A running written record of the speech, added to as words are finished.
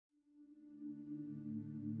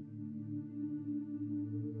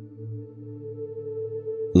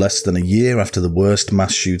less than a year after the worst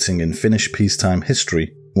mass shooting in Finnish peacetime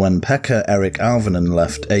history, when Pekka-Eric Auvinen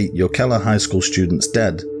left 8 Jokela Highschool students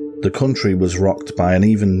dead, the country was rocked by an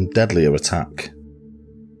even deadlier attack.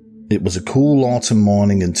 It was a cool autumn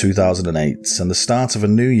morning in 2008 and the start of a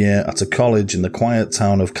new year at a college in the quiet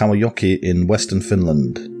town of Kauhajoki in Western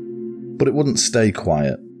Finland. But it wouldn't stay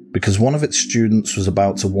quiet, because one of its students was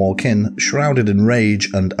about to walk in, shrouded in rage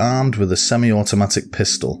and armed with a semi-automatic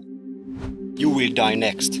pistol. You will die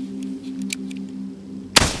next.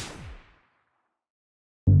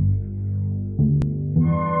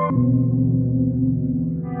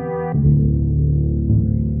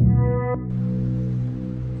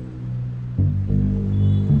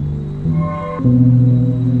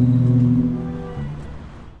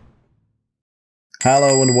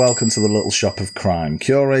 Hello and welcome to the Little Shop of Crime,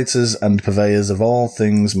 curators and purveyors of all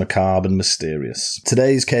things macabre and mysterious.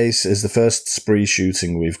 Today's case is the first spree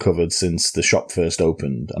shooting we've covered since the shop first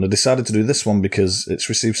opened, and I decided to do this one because it's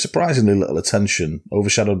received surprisingly little attention,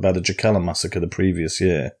 overshadowed by the Jokela massacre the previous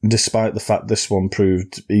year, despite the fact this one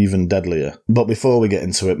proved even deadlier. But before we get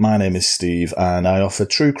into it, my name is Steve, and I offer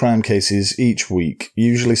true crime cases each week,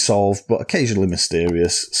 usually solved but occasionally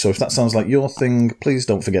mysterious, so if that sounds like your thing, please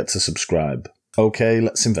don't forget to subscribe. Okay,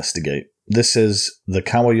 let's investigate. This is the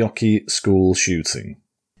Kauhajoki school shooting.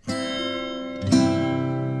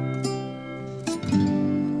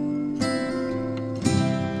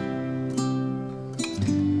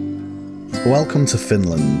 Welcome to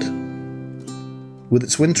Finland. With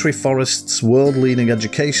its wintry forests, world-leading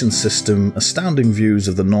education system, astounding views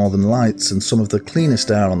of the Northern Lights and some of the cleanest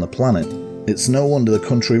air on the planet, it's no wonder the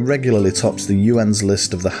country regularly tops the UN's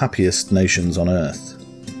list of the happiest nations on Earth.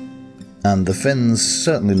 And the Finns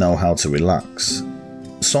certainly know how to relax.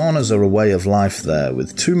 Saunas are a way of life there,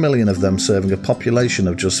 with 2 million of them serving a population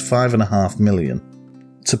of just 5.5 million.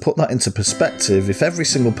 To put that into perspective, if every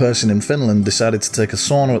single person in Finland decided to take a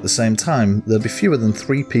sauna at the same time, there'd be fewer than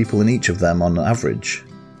 3 people in each of them on average.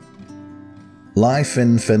 Life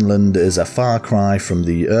in Finland is a far cry from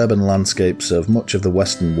the urban landscapes of much of the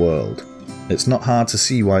Western world. It's not hard to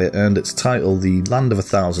see why it earned its title the Land of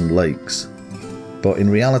 1,000 Lakes. But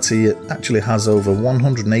in reality it actually has over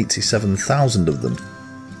 187,000 of them.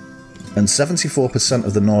 And 74%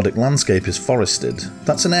 of the Nordic landscape is forested.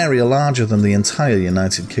 That's an area larger than the entire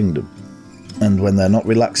United Kingdom. And when they're not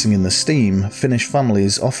relaxing in the steam, Finnish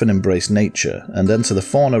families often embrace nature and enter the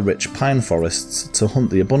fauna-rich pine forests to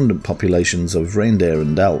hunt the abundant populations of reindeer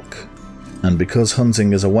and elk. And because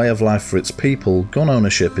hunting is a way of life for its people, gun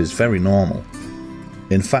ownership is very normal.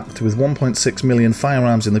 In fact, with 1.6 million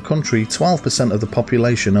firearms in the country, 12% of the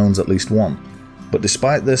population owns at least one. But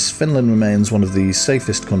despite this, Finland remains one of the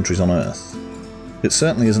safest countries on Earth. It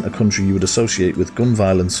certainly isn't a country you would associate with gun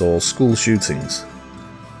violence or school shootings.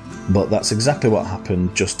 But that's exactly what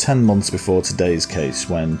happened just 10 months before today's case,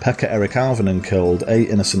 when Pekka-Eric Auvinen killed 8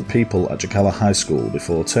 innocent people at Jokela High School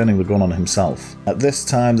before turning the gun on himself. At this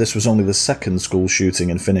time, this was only the second school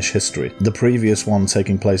shooting in Finnish history, the previous one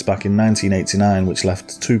taking place back in 1989, which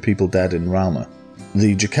left 2 people dead in Rauma.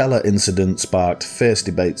 The Jokela incident sparked fierce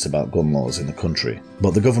debates about gun laws in the country,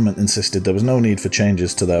 but the government insisted there was no need for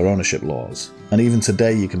changes to their ownership laws, and even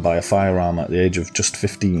today you can buy a firearm at the age of just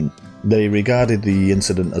 15. They regarded the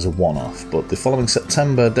incident as a one-off, but the following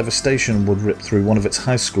September, devastation would rip through one of its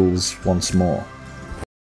high schools once more.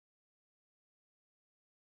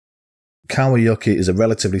 Kauhajoki is a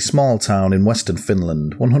relatively small town in Western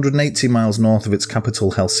Finland, 180 miles north of its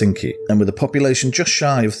capital Helsinki, and with a population just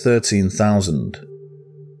shy of 13,000.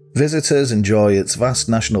 Visitors enjoy its vast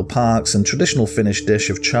national parks and traditional Finnish dish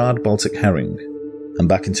of charred Baltic herring. And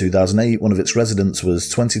back in 2008, one of its residents was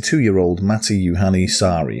 22-year-old Matti Juhani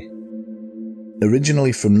Saari.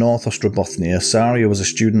 Originally from North Ostrobothnia, Saari was a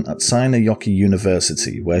student at Kauhajoki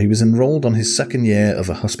University, where he was enrolled on his second year of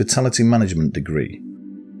a hospitality management degree.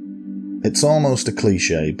 It's almost a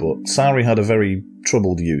cliché, but Saari had a very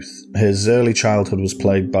troubled youth. His early childhood was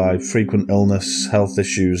plagued by frequent illness, health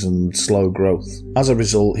issues and slow growth. As a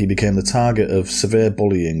result, he became the target of severe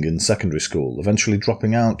bullying in secondary school, eventually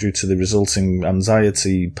dropping out due to the resulting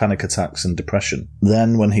anxiety, panic attacks and depression.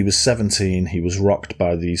 Then, when he was 17, he was rocked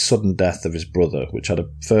by the sudden death of his brother, which had a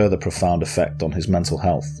further profound effect on his mental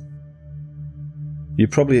health. You're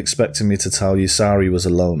probably expecting me to tell you Saari was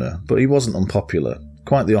a loner, but he wasn't unpopular.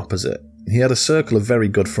 Quite the opposite. He had a circle of very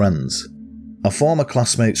good friends. A former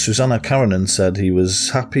classmate, Susanna Karonen, said he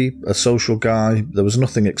was happy, a social guy, there was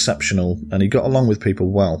nothing exceptional, and he got along with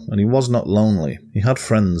people well, and he was not lonely. He had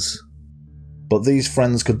friends. But these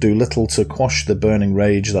friends could do little to quash the burning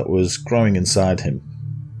rage that was growing inside him.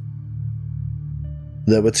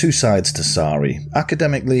 There were two sides to Saari.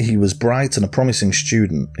 Academically, he was bright and a promising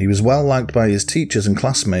student. He was well liked by his teachers and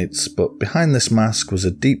classmates, but behind this mask was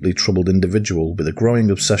a deeply troubled individual with a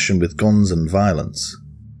growing obsession with guns and violence.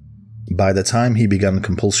 By the time he began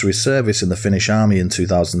compulsory service in the Finnish army in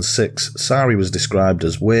 2006, Saari was described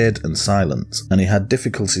as weird and silent, and he had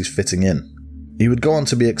difficulties fitting in. He would go on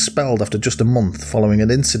to be expelled after just a month following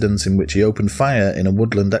an incident in which he opened fire in a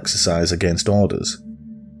woodland exercise against orders.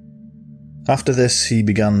 After this, he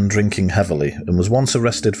began drinking heavily and was once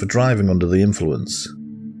arrested for driving under the influence,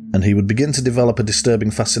 and he would begin to develop a disturbing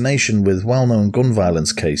fascination with well-known gun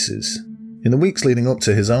violence cases. In the weeks leading up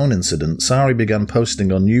to his own incident, Saari began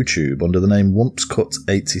posting on YouTube under the name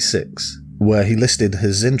Wumpscut86, where he listed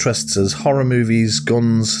his interests as horror movies,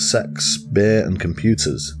 guns, sex, beer and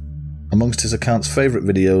computers. Amongst his account's favourite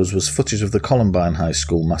videos was footage of the Columbine High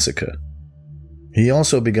School massacre. He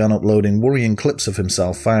also began uploading worrying clips of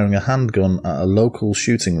himself firing a handgun at a local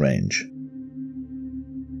shooting range.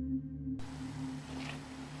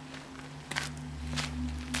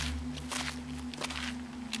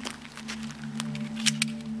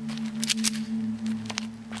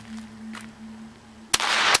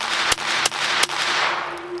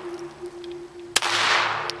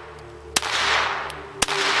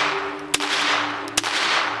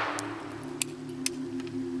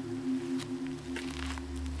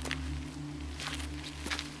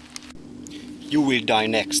 You will die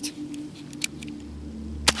next.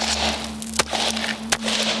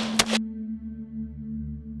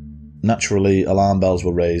 Naturally, alarm bells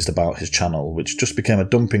were raised about his channel, which just became a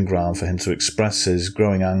dumping ground for him to express his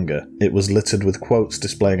growing anger. It was littered with quotes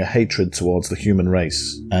displaying a hatred towards the human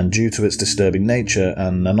race, and due to its disturbing nature,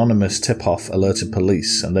 an anonymous tip-off alerted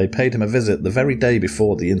police, and they paid him a visit the very day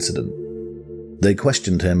before the incident. They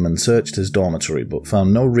questioned him and searched his dormitory, but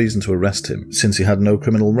found no reason to arrest him, since he had no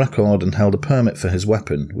criminal record and held a permit for his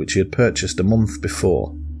weapon, which he had purchased a month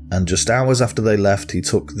before. And just hours after they left, he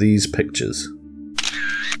took these pictures.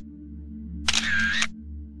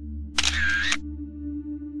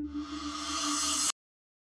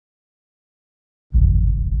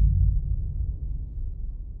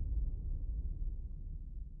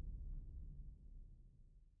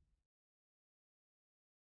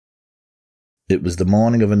 It was the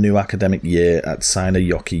morning of a new academic year at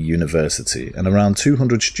Kauhajoki University, and around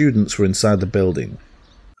 200 students were inside the building.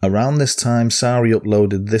 Around this time, Saari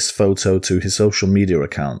uploaded this photo to his social media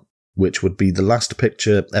account, which would be the last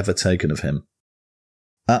picture ever taken of him.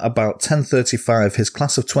 At about 10:35, his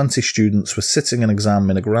class of 20 students were sitting an exam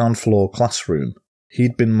in a ground floor classroom.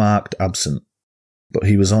 He'd been marked absent, but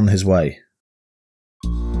he was on his way.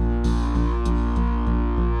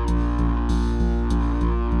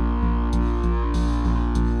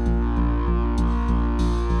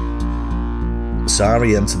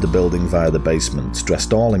 Saari entered the building via the basement,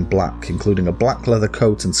 dressed all in black, including a black leather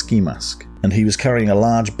coat and ski mask, and he was carrying a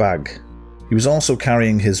large bag. He was also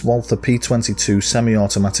carrying his Walther P22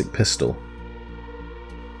 semi-automatic pistol.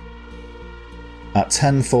 At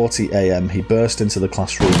 10:40 AM, he burst into the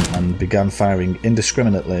classroom and began firing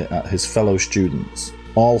indiscriminately at his fellow students.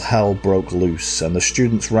 All hell broke loose, and the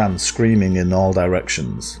students ran screaming in all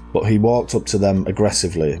directions, but he walked up to them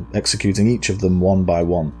aggressively, executing each of them one by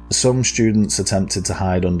one. Some students attempted to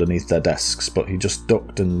hide underneath their desks, but he just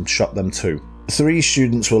ducked and shot them too. 3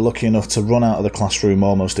 students were lucky enough to run out of the classroom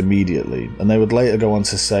almost immediately, and they would later go on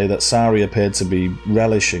to say that Saari appeared to be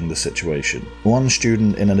relishing the situation. One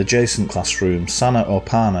student in an adjacent classroom, Sanna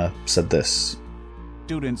Opana, said this.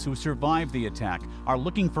 Students who survived the attack are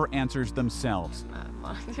looking for answers themselves.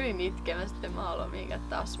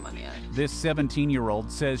 This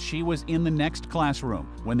 17-year-old says she was in the next classroom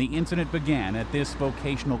when the incident began at this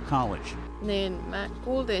vocational college.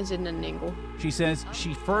 She says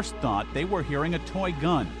she first thought they were hearing a toy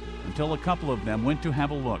gun until a couple of them went to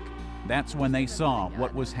have a look. That's when they saw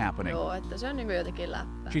what was happening.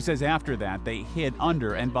 She says after that they hid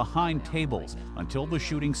under and behind tables until the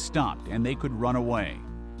shooting stopped and they could run away.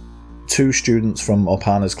 2 students from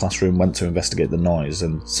Opana's classroom went to investigate the noise,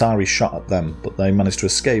 and Saari shot at them, but they managed to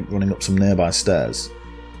escape running up some nearby stairs.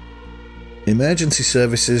 Emergency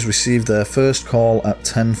services received their first call at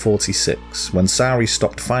 10:46, when Saari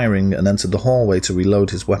stopped firing and entered the hallway to reload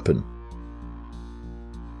his weapon.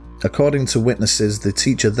 According to witnesses, the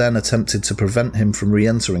teacher then attempted to prevent him from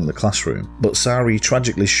re-entering the classroom, but Saari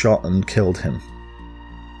tragically shot and killed him.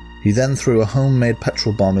 He then threw a homemade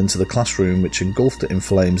petrol bomb into the classroom, which engulfed it in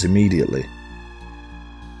flames immediately.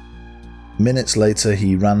 Minutes later,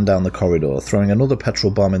 he ran down the corridor, throwing another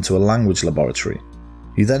petrol bomb into a language laboratory.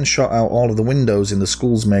 He then shot out all of the windows in the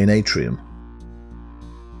school's main atrium.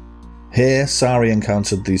 Here, Saari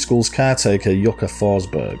encountered the school's caretaker Jukka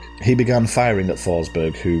Forsberg. He began firing at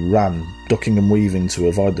Forsberg, who ran, ducking and weaving to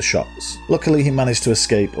avoid the shots. Luckily, he managed to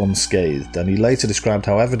escape unscathed, and he later described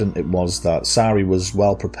how evident it was that Saari was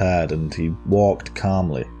well prepared and he walked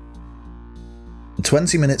calmly.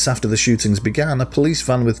 20 minutes after the shootings began, a police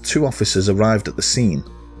van with 2 officers arrived at the scene.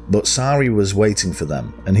 But Saari was waiting for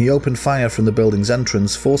them, and he opened fire from the building's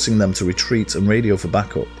entrance, forcing them to retreat and radio for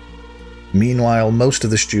backup. Meanwhile, most of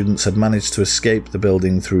the students had managed to escape the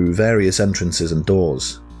building through various entrances and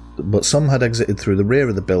doors, but some had exited through the rear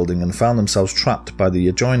of the building and found themselves trapped by the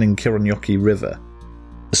adjoining Kauhajoki river.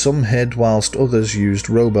 Some hid whilst others used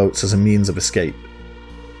rowboats as a means of escape.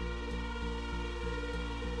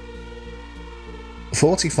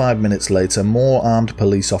 45 minutes later, more armed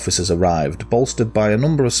police officers arrived, bolstered by a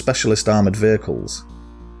number of specialist armoured vehicles.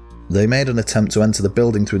 They made an attempt to enter the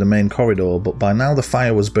building through the main corridor, but by now the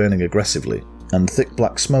fire was burning aggressively, and thick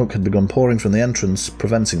black smoke had begun pouring from the entrance,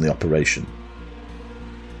 preventing the operation.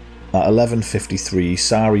 At 11:53,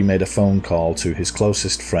 Saari made a phone call to his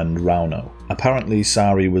closest friend Rauno. Apparently,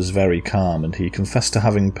 Saari was very calm, and he confessed to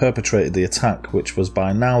having perpetrated the attack, which was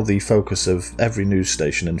by now the focus of every news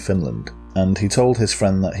station in Finland, and he told his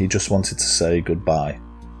friend that he just wanted to say goodbye.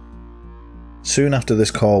 Soon after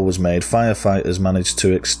this call was made, firefighters managed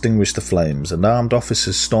to extinguish the flames and armed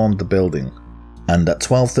officers stormed the building. And at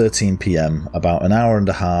 12:13 PM, about an hour and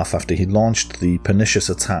a half after he'd launched the pernicious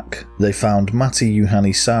attack, they found Matti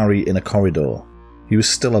Juhani Saari in a corridor. He was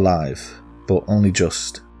still alive, but only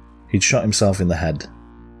just. He'd shot himself in the head.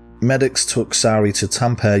 Medics took Saari to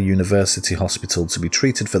Tampere University Hospital to be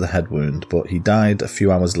treated for the head wound, but he died a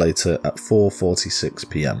few hours later at 4:46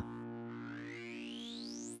 PM.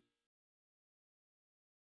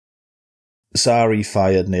 Saari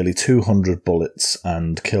fired nearly 200 bullets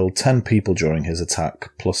and killed 10 people during his attack,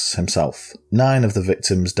 plus himself. 9 of the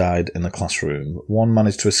victims died in the classroom. 1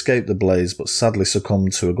 managed to escape the blaze but sadly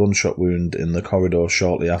succumbed to a gunshot wound in the corridor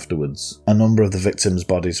shortly afterwards. A number of the victims'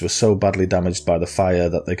 bodies were so badly damaged by the fire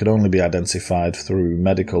that they could only be identified through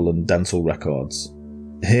medical and dental records.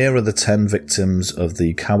 Here are the 10 victims of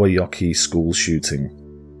the Kauhajoki school shooting.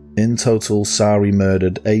 In total, Saari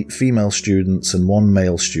murdered 8 female students and 1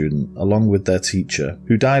 male student, along with their teacher,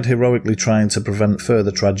 who died heroically trying to prevent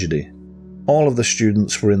further tragedy. All of the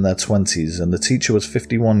students were in their 20s and the teacher was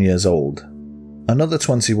 51 years old. Another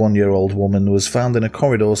 21-year-old woman was found in a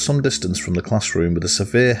corridor some distance from the classroom with a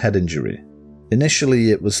severe head injury.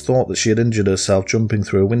 Initially, it was thought that she had injured herself jumping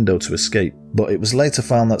through a window to escape, but it was later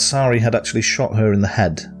found that Saari had actually shot her in the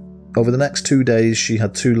head. Over the next 2 days, she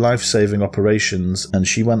had 2 life-saving operations and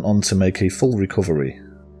she went on to make a full recovery.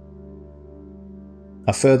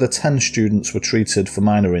 A further 10 students were treated for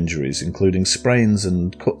minor injuries, including sprains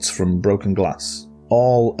and cuts from broken glass.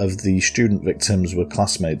 All of the student victims were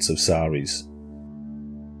classmates of Saari's.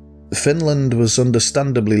 Finland was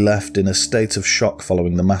understandably left in a state of shock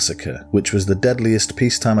following the massacre, which was the deadliest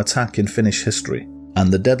peacetime attack in Finnish history, and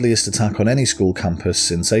the deadliest attack on any school campus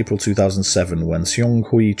since April 2007 when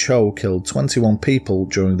Seung-Hui killed 21 people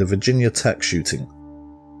during the Virginia Tech shooting.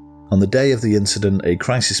 On the day of the incident, a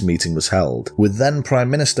crisis meeting was held, with then Prime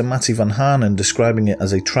Minister Matti Vanhanen describing it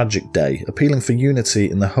as a tragic day, appealing for unity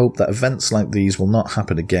in the hope that events like these will not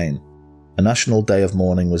happen again. A national day of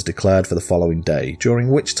mourning was declared for the following day, during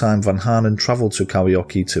which time Vanhanen travelled to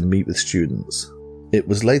Kauhajoki to meet with students. It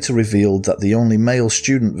was later revealed that the only male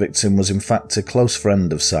student victim was in fact a close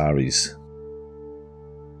friend of Saari's.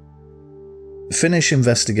 Finnish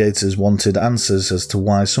investigators wanted answers as to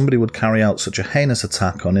why somebody would carry out such a heinous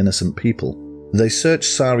attack on innocent people. They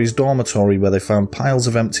searched Saari's dormitory where they found piles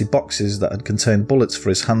of empty boxes that had contained bullets for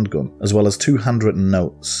his handgun, as well as 2 handwritten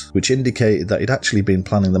notes, which indicated that he'd actually been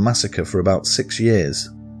planning the massacre for about 6 years.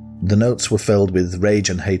 The notes were filled with rage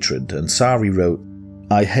and hatred, and Saari wrote,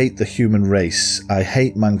 "I hate the human race, I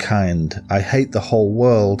hate mankind, I hate the whole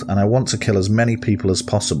world, and I want to kill as many people as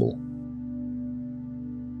possible."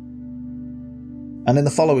 And in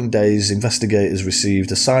the following days, investigators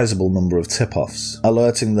received a sizable number of tip-offs,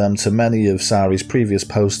 alerting them to many of Saari's previous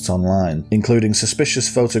posts online, including suspicious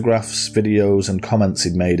photographs, videos, and comments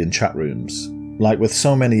he'd made in chat rooms. Like with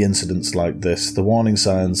so many incidents like this, the warning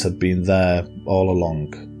signs had been there all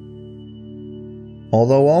along.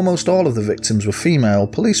 Although almost all of the victims were female,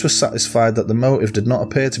 police were satisfied that the motive did not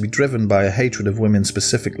appear to be driven by a hatred of women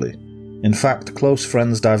specifically. In fact, close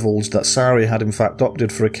friends divulged that Saari had in fact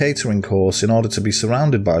opted for a catering course in order to be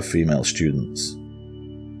surrounded by female students.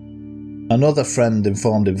 Another friend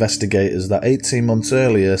informed investigators that 18 months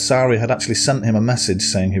earlier, Saari had actually sent him a message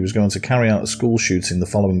saying he was going to carry out a school shooting the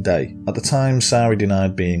following day. At the time, Saari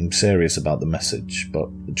denied being serious about the message, but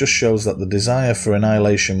it just shows that the desire for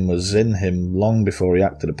annihilation was in him long before he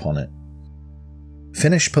acted upon it.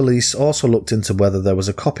 Finnish police also looked into whether there was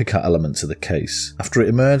a copycat element to the case, after it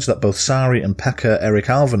emerged that both Saari and Pekka-Eric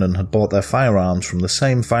Auvinen had bought their firearms from the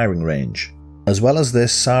same firing range. As well as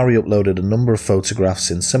this, Saari uploaded a number of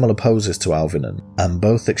photographs in similar poses to Auvinen, and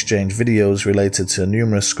both exchanged videos related to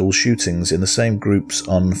numerous school shootings in the same groups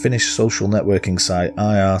on Finnish social networking site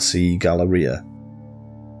IRC Galleria.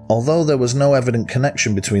 Although there was no evident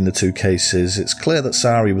connection between the two cases, it's clear that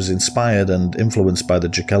Saari was inspired and influenced by the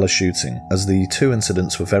Jokela shooting, as the two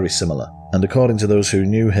incidents were very similar. And according to those who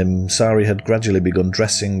knew him, Saari had gradually begun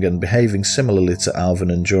dressing and behaving similarly to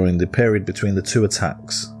Auvinen during the period between the two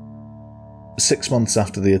attacks. 6 months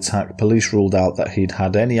after the attack, police ruled out that he'd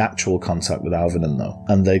had any actual contact with Auvinen though,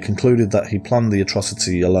 and they concluded that he planned the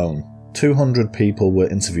atrocity alone. 200 people were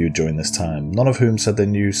interviewed during this time, none of whom said they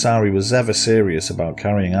knew Saari was ever serious about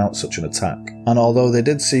carrying out such an attack. And although they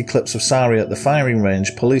did see clips of Saari at the firing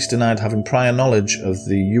range, police denied having prior knowledge of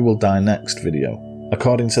the "You Will Die Next" video.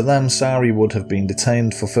 According to them, Saari would have been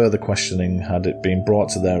detained for further questioning had it been brought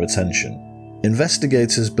to their attention.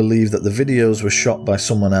 Investigators believe that the videos were shot by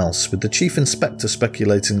someone else, with the chief inspector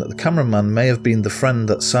speculating that the cameraman may have been the friend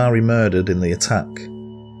that Saari murdered in the attack.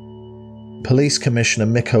 Police Commissioner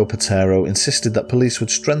Mikko Patero insisted that police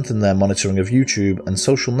would strengthen their monitoring of YouTube and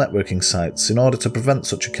social networking sites in order to prevent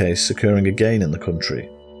such a case occurring again in the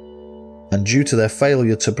country. And due to their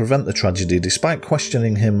failure to prevent the tragedy, despite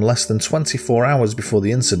questioning him less than 24 hours before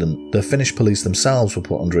the incident, the Finnish police themselves were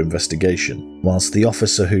put under investigation, whilst the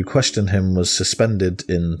officer who questioned him was suspended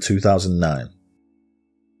in 2009.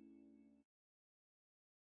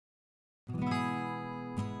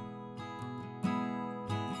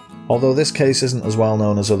 Although this case isn't as well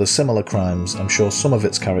known as other similar crimes, I'm sure some of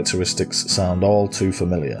its characteristics sound all too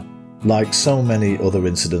familiar. Like so many other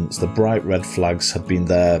incidents, the bright red flags had been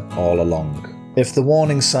there all along. If the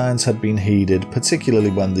warning signs had been heeded, particularly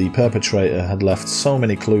when the perpetrator had left so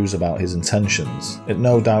many clues about his intentions, it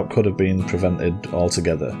no doubt could have been prevented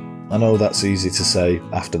altogether. I know that's easy to say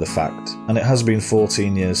after the fact, and it has been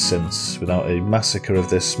 14 years since, without a massacre of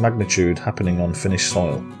this magnitude happening on Finnish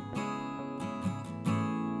soil.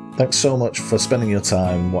 Thanks so much for spending your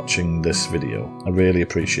time watching this video, I really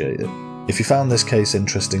appreciate it. If you found this case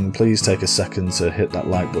interesting, please take a second to hit that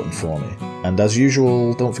like button for me. And as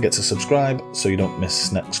usual, don't forget to subscribe so you don't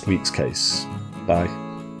miss next week's case. Bye.